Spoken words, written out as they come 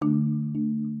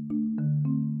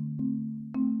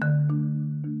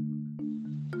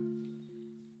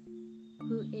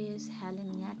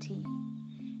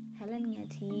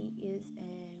Nyati is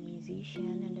a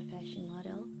musician and a fashion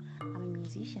model. I'm a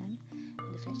musician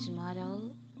and a fashion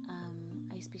model.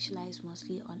 I specialize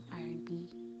mostly on R&B.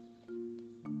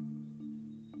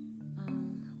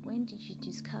 When did you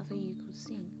discover you could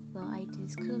sing? Well, I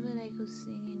discovered I could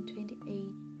sing in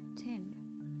 2018,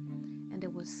 and I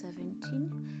was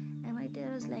 17. And my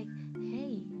dad was like,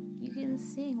 "Hey, you can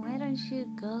sing. Why don't you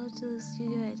go to the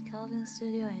studio at Calvin's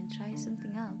studio and try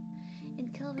something out?"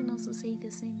 And Calvin also said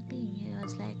the same thing. He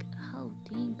was like, "Oh,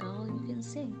 dang girl, you can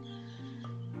sing.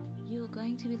 You're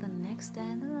going to be the next star."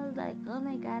 And I was like, "Oh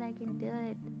my god, I can do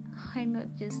it. Why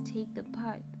not just take the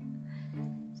part?"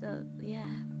 So yeah.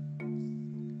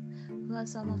 Who are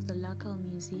some of the local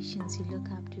musicians you look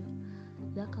up to?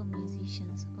 Local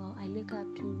musicians. Well, I look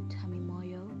up to Tammy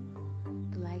Moyo,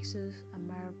 the likes of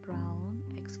Amara Brown,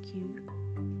 XQ,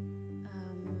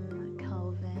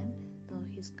 Calvin, though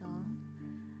he's gone.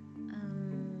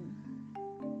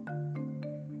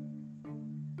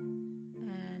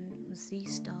 And Z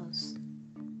Stars.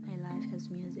 My life has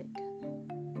music.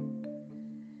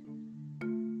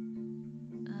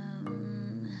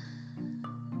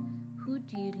 Who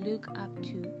do you look up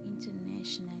to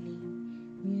internationally,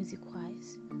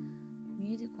 music-wise?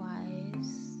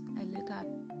 Music-wise, I look up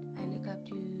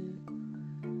to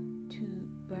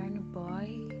Burna Boy,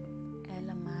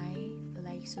 LMI, the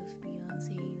likes of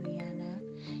Beyonce, Rihanna,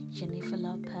 Jennifer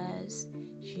Lopez,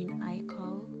 Jean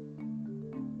Aiko,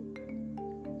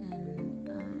 and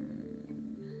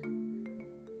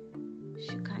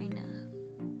Shekinah.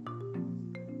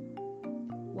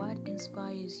 What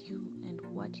inspires you, and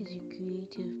what is your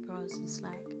creative process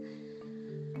like?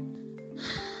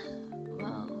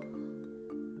 Well,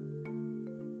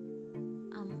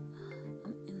 I'm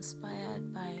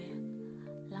inspired by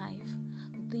life,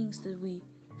 the things that we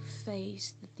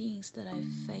face, the things that I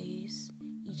face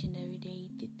each and every day,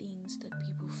 the things that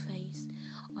people face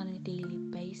on a daily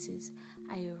basis.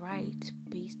 I write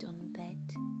based on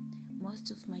that.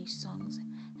 Most of my songs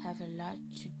have a lot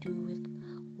to do with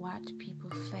what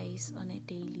people face on a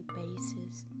daily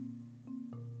basis.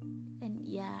 And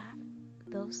yeah,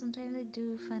 though sometimes I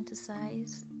do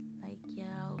fantasize, like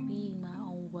I'll be in my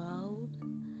own world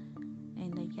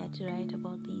and I get to write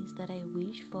about things that I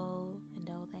wish for and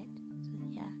all that. So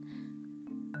yeah.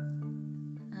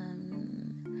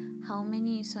 How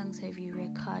many songs have you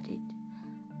recorded?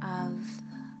 I've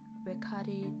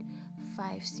recorded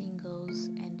 5 singles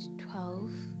and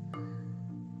 12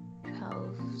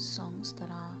 songs that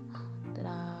are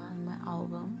on my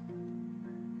album.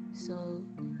 So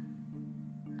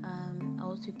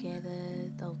altogether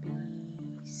there'll be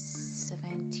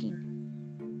 17.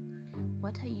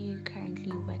 What are you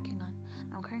currently working on?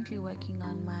 I'm currently working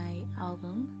on my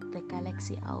album, the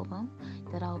Galaxy album,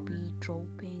 that I'll be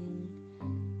dropping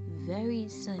very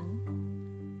soon.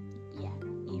 Yeah,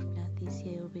 if not this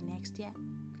year, it'll be next year,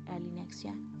 early next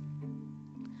year.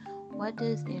 What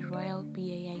does a Royal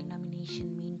BAI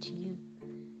nomination mean to you?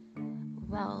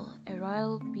 Well, a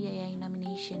Royal BAI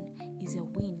nomination is a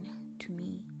win to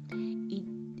me.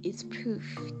 It's proof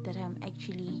that I'm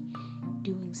actually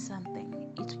doing something.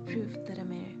 It's proof that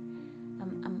I'm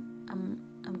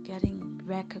getting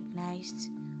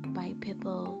recognized by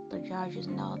people, the judges,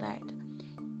 and all that.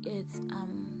 It's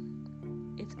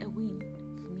a win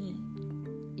for me.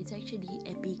 It's actually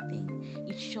a big thing.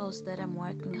 It shows that I'm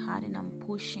working hard and I'm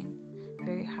pushing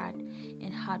very hard,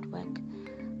 and hard work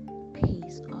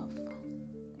pays off.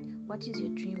 What is your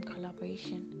dream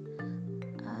collaboration?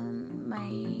 My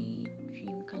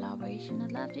dream collaboration,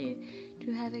 I'd love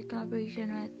to have a collaboration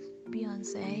with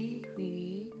Beyonce,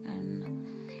 Riri, and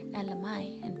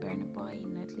LMI, and Burna Boy,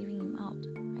 not leaving him out.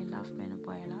 I love Burna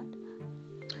Boy a lot.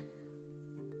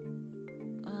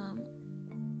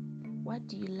 What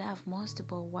do you love most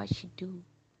about what you do?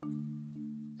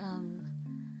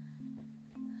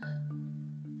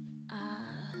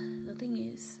 The thing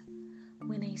is,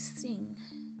 when I sing,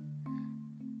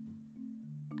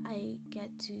 I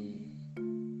get to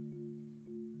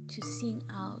sing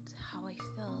out how I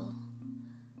feel.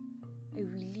 I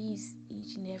release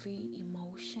each and every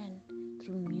emotion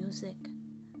through music.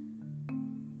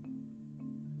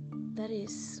 That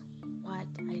is what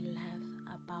I love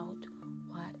about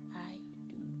what I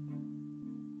do.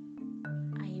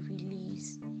 I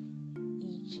release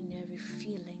each and every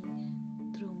feeling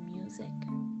through music.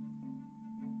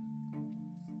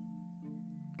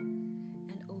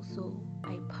 And also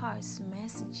I pass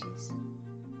messages,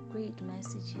 great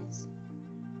messages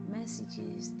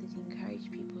that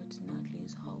encourage people to not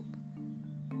lose hope,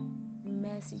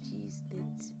 messages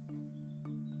that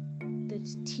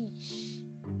teach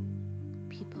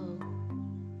people,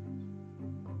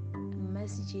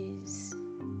 messages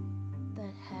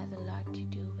that have a lot to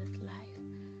do with life.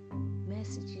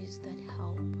 Messages that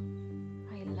help.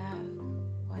 I love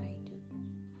what I do.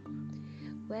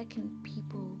 Where can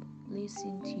people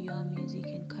listen to your music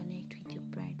and connect with your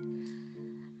brand?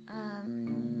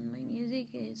 My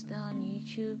music is there on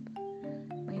YouTube.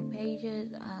 My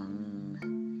pages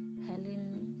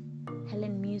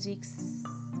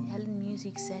Helen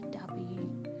Music ZW.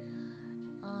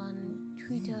 On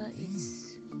Twitter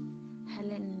it's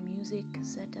Helen Music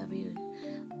ZW.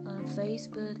 On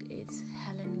Facebook it's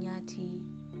Helen Nyati.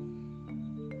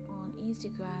 On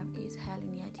Instagram it's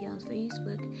Helen Nyati. On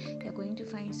Facebook you're going to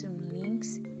find some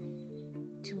links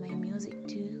to my music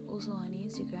too. Also on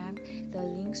Instagram the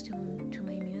links to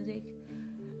my music,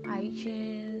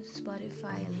 iTunes,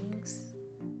 Spotify links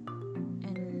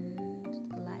and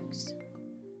the likes.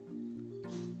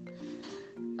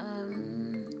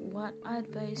 What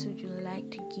advice would you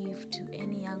like to give to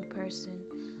any young person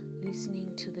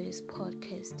listening to this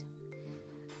podcast?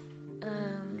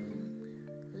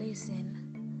 Listen.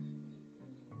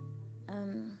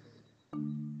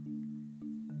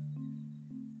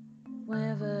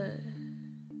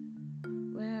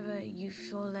 Wherever you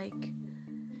feel like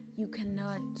you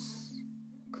cannot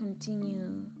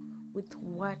continue with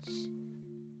what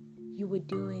you were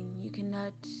doing, you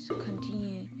cannot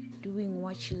continue doing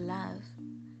what you love,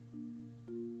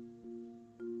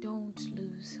 don't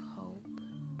lose hope.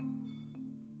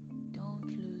 Don't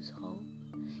lose hope.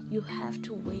 You have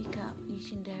to wake up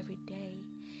each and every day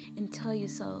and tell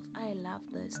yourself, I love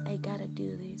this, I gotta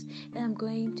do this, and I'm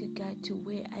going to get to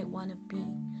where I want to be.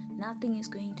 Nothing is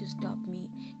going to stop me.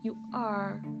 You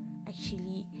are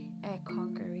actually a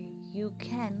conqueror. You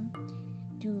can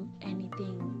do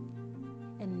anything,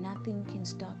 and nothing can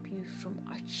stop you from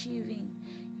achieving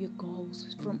your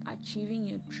goals, from achieving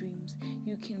your dreams.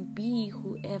 You can be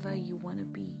whoever you want to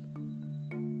be,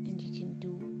 and you can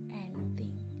do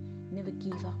anything. Never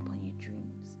give up on your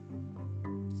dreams.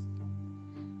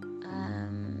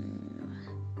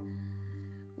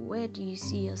 Where do you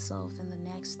see yourself in the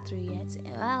next 3 years?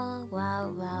 Well,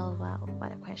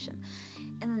 what a question.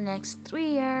 In the next 3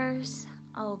 years,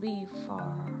 I'll be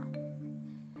far.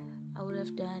 I would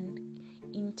have done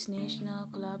international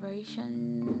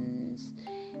collaborations,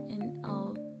 and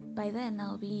by then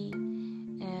I'll be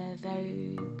a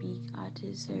very big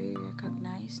artist, very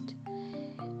recognized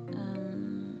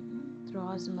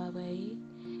throughout Zimbabwe,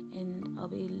 and I'll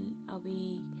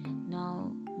be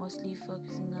now mostly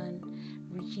focusing on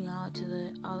reaching out to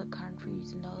the other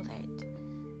countries and all that.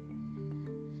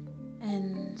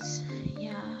 And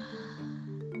yeah,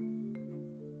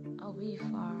 I'll be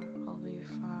far.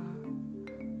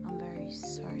 I'm very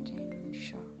certain and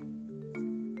sure.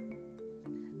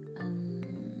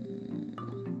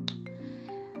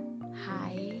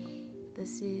 Hi,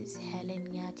 this is Helen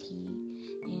Nyati,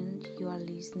 and you are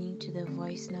listening to the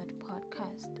Voice Note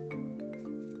podcast.